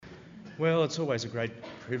Well, it's always a great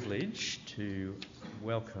privilege to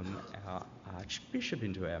welcome our Archbishop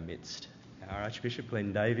into our midst. Our Archbishop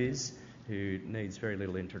Glenn Davies, who needs very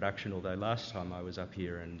little introduction, although last time I was up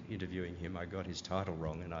here and interviewing him I got his title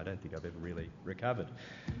wrong and I don't think I've ever really recovered.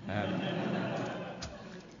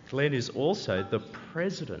 Glenn is also the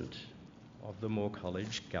President of the Moore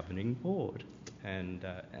College Governing Board, and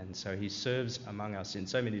so he serves among us in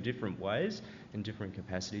so many different ways, in different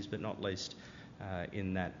capacities, but not least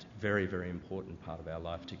in that very, very important part of our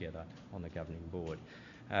life together on the Governing Board.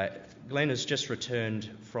 Glenn has just returned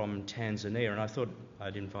from Tanzania, and I thought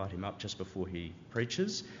I'd invite him up just before he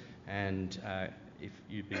preaches, and if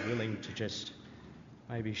you'd be willing to just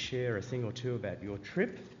maybe share a thing or two about your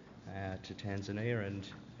trip to Tanzania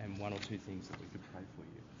and one or two things that we could pray for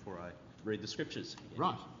you before I read the scriptures.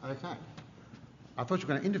 Right, okay. I thought you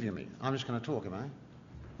were going to interview me. I'm just going to talk, am I?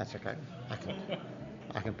 That's okay.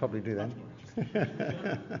 I can probably do that.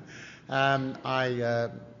 I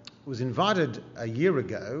was invited a year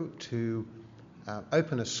ago to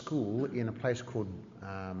open a school in a place called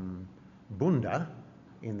Bunda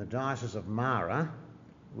in the Diocese of Mara,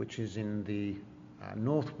 which is in the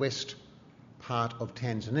northwest part of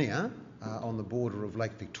Tanzania on the border of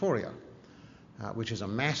Lake Victoria, which is a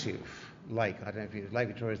massive lake. I don't know if you know, Lake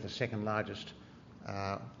Victoria is the second largest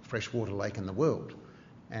freshwater lake in the world,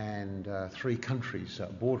 and three countries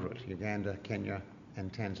border it: Uganda, Kenya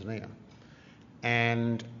and Tanzania.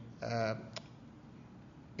 And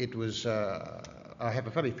it was I have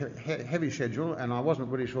a fairly heavy schedule, and I wasn't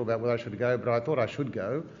really sure about whether I should go, but I thought I should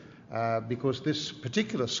go because this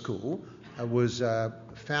particular school was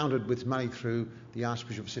founded with money through the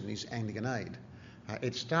Archbishop of Sydney's Anglican Aid.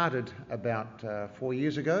 It started about 4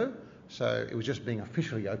 years ago, so it was just being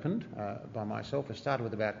officially opened by myself. It started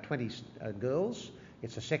with about 20 girls.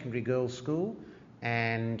 It's a secondary girls' school,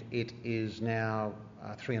 and it is now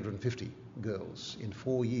 350 girls in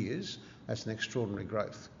 4 years. That's an extraordinary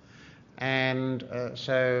growth. And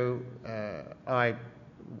so I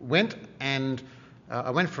went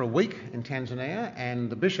for a week in Tanzania, and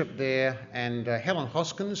the bishop there and Helen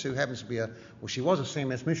Hoskins, who happens to be she was a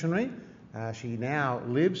CMS missionary. She now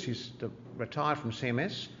she's retired from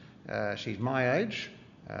CMS. She's my age,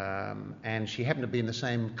 and she happened to be in the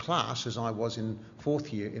same class as I was in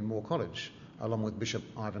fourth year in Moore College, along with Bishop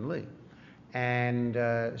Ivan Lee. And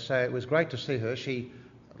so it was great to see her. She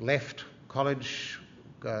left college,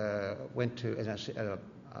 went to as a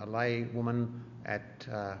lay woman at,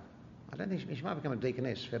 I don't think she might become a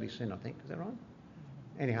deaconess fairly soon, I think. Is that right?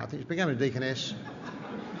 Anyhow, I think she became a deaconess.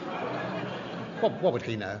 What would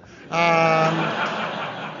he know?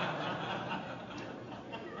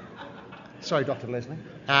 Sorry, Dr. Leslie.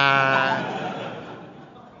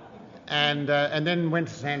 And then went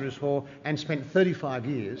to St Andrews Hall and spent 35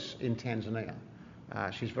 years in Tanzania.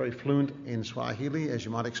 She's very fluent in Swahili, as you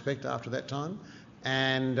might expect after that time.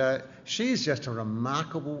 And she's just a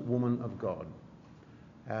remarkable woman of God.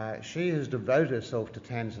 She has devoted herself to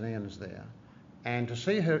Tanzanians there. And to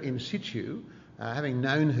see her in situ, having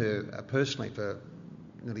known her personally for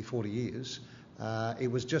nearly 40 years, it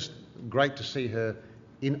was just great to see her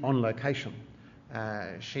on location.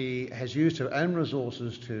 She has used her own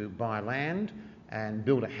resources to buy land and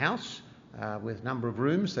build a house with a number of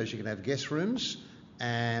rooms so she can have guest rooms,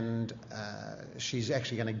 and she's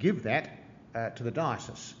actually going to give that to the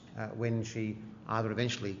diocese when she either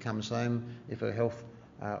eventually comes home if her health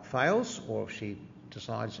fails, or if she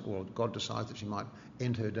decides, or God decides that she might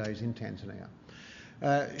end her days in Tanzania.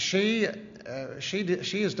 She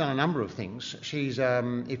has done a number of things. She's,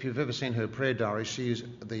 if you've ever seen her prayer diary, she's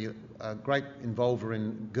the great involver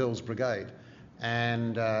in Girls' Brigade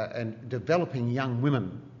and developing young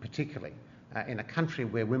women, particularly in a country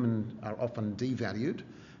where women are often devalued,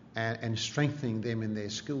 and strengthening them in their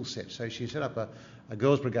skill set. So she set up a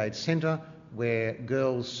Girls' Brigade centre where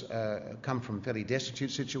girls come from fairly destitute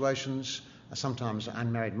situations, sometimes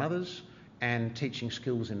unmarried mothers, and teaching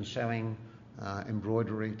skills in sewing,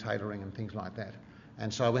 embroidery, tailoring and things like that.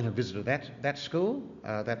 And so I went and visited that school,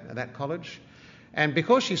 that college. And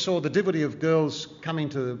because she saw the difficulty of girls coming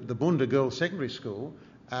to the Bunda Girls Secondary School,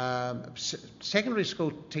 secondary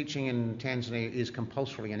school teaching in Tanzania is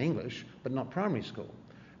compulsory in English, but not primary school.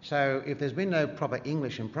 So if there's been no proper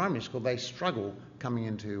English in primary school, they struggle coming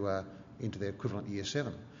into their equivalent year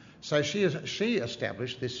 7. So she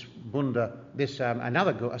established this Bunda, a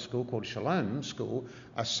school called Shalom School,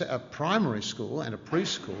 a primary school and a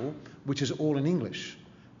preschool, which is all in English.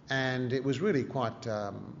 And it was really quite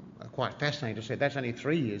fascinating to see. That's only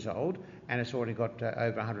 3 years old, and it's already got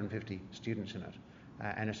over 150 students in it.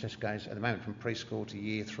 And it just goes at the moment from preschool to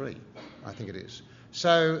year 3, I think it is.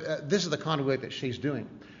 So this is the kind of work that she's doing.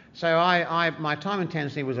 So my time in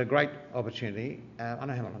Tanzania was a great opportunity. I don't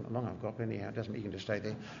know how long I've got, but anyhow, it doesn't mean you can just stay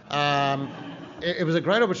there. It was a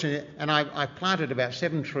great opportunity, and I planted about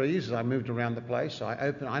 7 trees as I moved around the place.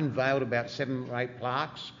 I unveiled about 7 or 8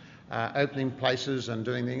 plaques, opening places and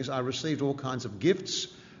doing things. I received all kinds of gifts.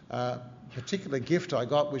 Particular gift I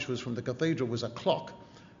got, which was from the cathedral, was a clock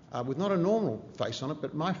with not a normal face on it,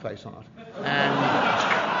 but my face on it.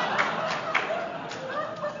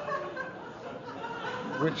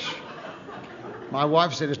 Which my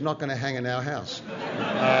wife said is not going to hang in our house.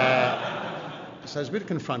 So it's a bit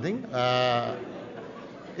confronting.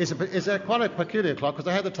 It's quite a peculiar clock because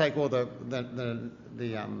I had to take all the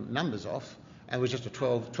numbers off. And it was just a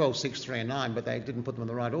 12, 6, 3 and 9, but they didn't put them in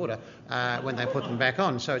the right order when they put them back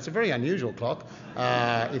on. So it's a very unusual clock.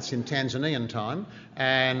 It's in Tanzanian time.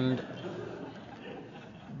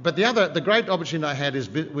 But the great opportunity I had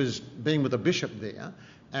was being with a bishop there,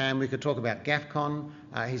 and we could talk about GAFCON.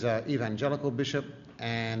 He's an evangelical bishop,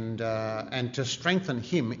 and to strengthen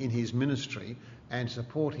him in his ministry and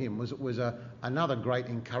support him was another great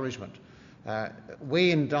encouragement. We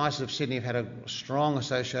in Diocese of Sydney have had a strong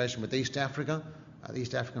association with East Africa, the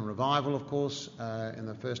East African revival, of course, in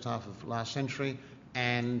the first half of last century,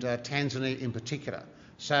 and Tanzania in particular.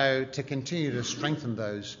 So to continue to strengthen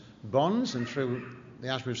those bonds, and through the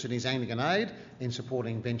Archbishop of Sydney's Anglican Aid in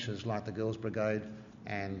supporting ventures like the Girls' Brigade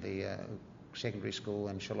and the secondary school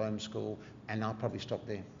and Shalom School, and I'll probably stop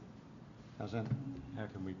there. How's that? How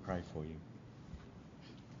can we pray for you?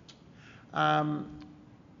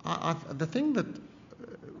 The thing that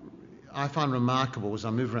I find remarkable as I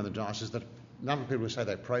move around the diocese is that a number of people say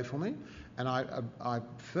they pray for me, and I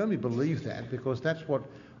firmly believe that because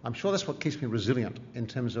I'm sure that's what keeps me resilient in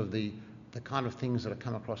terms of the kind of things that have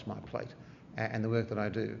come across my plate and the work that I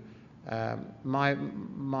do.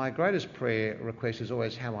 My greatest prayer request is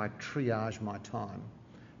always how I triage my time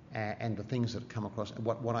and the things that come across,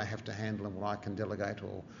 what I have to handle and what I can delegate,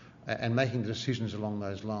 and making the decisions along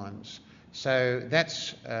those lines. So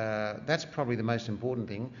that's probably the most important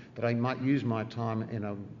thing, that I might use my time in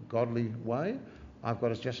a godly way. I've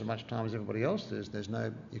got just as much time as everybody else. There's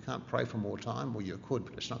no, you can't pray for more time, or you could,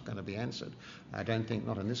 but it's not going to be answered. I don't think,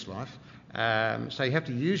 not in this life. So you have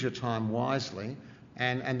to use your time wisely,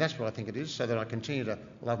 and that's what I think it is, so that I continue to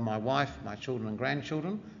love my wife, my children and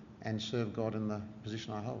grandchildren, and serve God in the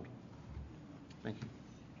position I hold. Thank you.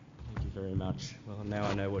 Thank you very much. Well, now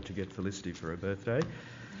I know what to get Felicity for her birthday.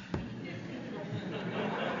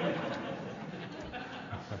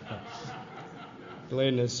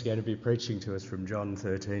 Glenn is going to be preaching to us from John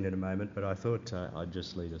 13 in a moment, but I thought I'd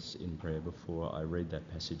just lead us in prayer before I read that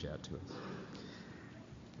passage out to us.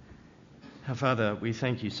 Our Father, we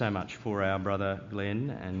thank you so much for our brother Glenn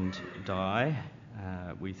and Di.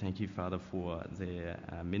 We thank you, Father, for their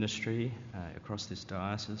ministry across this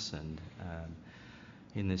diocese and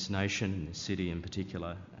in this nation, in this city in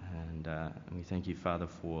particular. And we thank you, Father,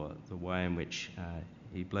 for the way in which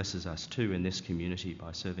he blesses us too in this community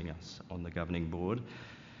by serving us on the governing board.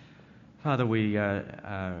 Father, we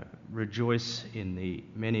rejoice in the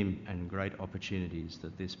many and great opportunities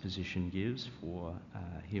that this position gives for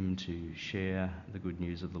him to share the good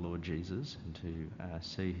news of the Lord Jesus and to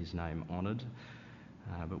see his name honoured.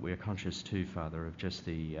 But we are conscious too, Father, of just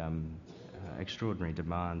the extraordinary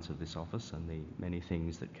demands of this office and the many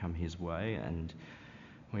things that come his way. And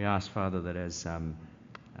we ask, Father, that as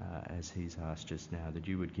he's asked just now, that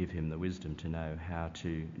you would give him the wisdom to know how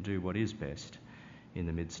to do what is best in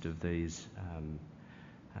the midst of these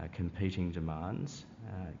competing demands.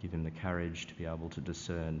 Give him the courage to be able to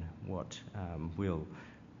discern what will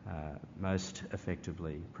most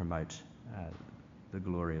effectively promote the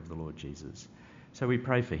glory of the Lord Jesus. So we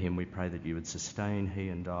pray for him. We pray that you would sustain he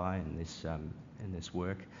and I in this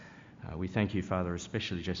work. We thank you, Father,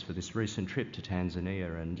 especially just for this recent trip to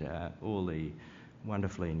Tanzania and all the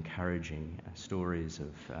wonderfully encouraging stories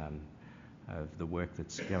of the work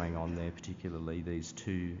that's going on there, particularly these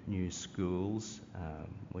 2 new schools.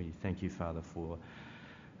 We thank you, Father, for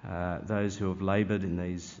those who have laboured in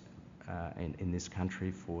this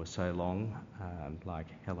country for so long, like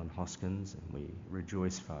Helen Hoskins, and we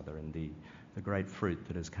rejoice, Father, in the great fruit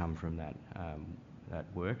that has come from that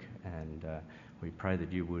work, and we pray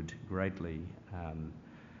that you would greatly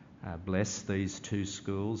bless these 2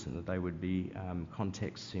 schools, and that they would be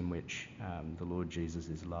contexts in which the Lord Jesus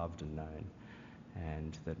is loved and known,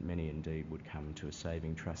 and that many indeed would come to a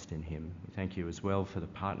saving trust in him. We thank you as well for the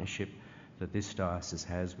partnership that this diocese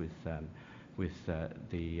has with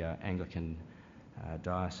the Anglican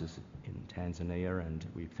diocese in Tanzania, and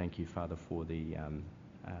we thank you, Father, for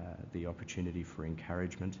the opportunity for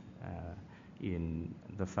encouragement in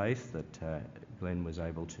the faith that Glenn was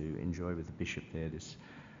able to enjoy with the bishop there this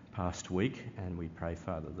past week. And we pray,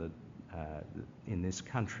 Father, that in this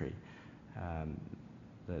country,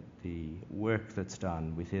 that the work that's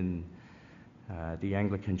done within the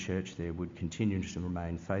Anglican Church there would continue to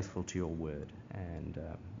remain faithful to your word and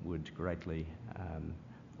would greatly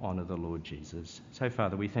honour the Lord Jesus. So,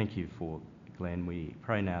 Father, we thank you for Glenn. We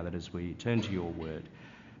pray now that as we turn to your word,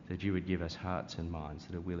 that you would give us hearts and minds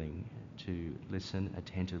that are willing to listen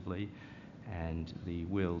attentively and the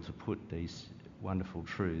will to put these wonderful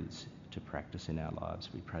truths to practice in our lives.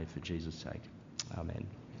 We pray for Jesus' sake. Amen.